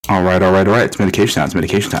All right. It's medication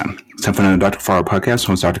time. It's time for another Dr. Fargo podcast.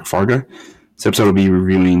 Host Dr. Fargo. This episode will be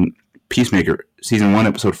reviewing Peacemaker, Season 1,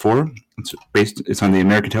 Episode 4. It's on the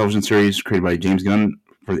American television series created by James Gunn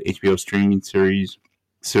for the HBO streaming series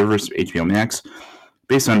service, HBO Max,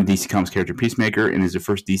 based on the DC Comics character Peacemaker, and is the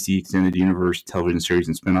first DC Extended Universe television series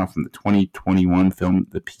and spinoff from the 2021 film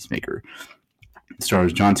The Peacemaker. It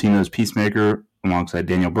stars John Cena as Peacemaker, alongside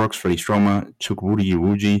Daniel Brooks, Freddie Stroma, Chukwudi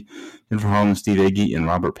Iwuji, Jennifer Holland, Steve Agee, and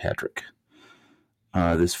Robert Patrick.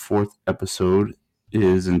 This fourth episode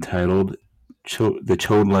is entitled The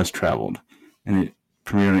Chode Less Traveled, and it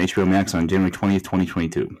premiered on HBO Max on January 20th,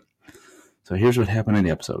 2022. So here's what happened in the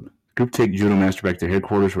episode. The group take Judo Master back to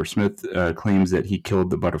headquarters, where Smith claims that he killed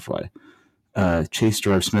the butterfly. Chase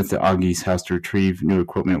drives Smith to Augie's house to retrieve new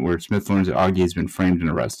equipment, where Smith learns that Augie has been framed and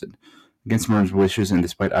arrested. Against Murn's wishes, and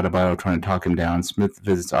despite Adebayo trying to talk him down, Smith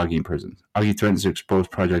visits Augie in prison. Augie threatens to expose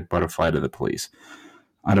Project Butterfly to the police.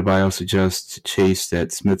 Adebayo suggests to Chase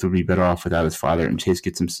that Smith would be better off without his father, and Chase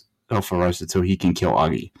gets himself arrested so he can kill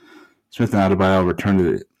Augie. Smith and Adebayo return to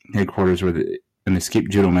the headquarters where an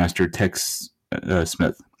escaped Judo Master texts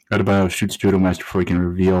Smith. Adebayo shoots Judo Master before he can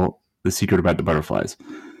reveal the secret about the butterflies.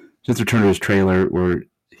 Smith returns to his trailer, where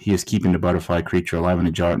he is keeping the butterfly creature alive in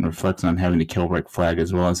a jar, and reflects on having to kill Rick Flag,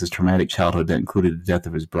 as well as his traumatic childhood that included the death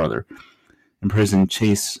of his brother. In prison,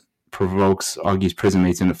 Chase provokes Augie's prison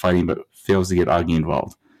mates into fighting, but fails to get Augie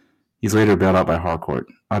involved. He's later bailed out by Harcourt.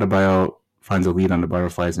 Adebayo finds a lead on the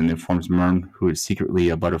butterflies and informs Murn, who is secretly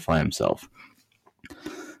a butterfly himself.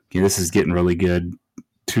 Okay, this is getting really good.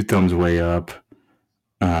 2 thumbs way up.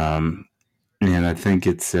 And I think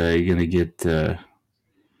it's going to get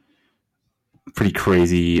pretty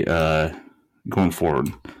crazy going forward.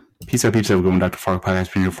 Peace out, peeps. Have a good one. Dr. Fargo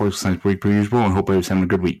Podcast, bringing you 4 science per week per usual, and hope everyone's having a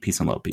good week. Peace and love. Peace.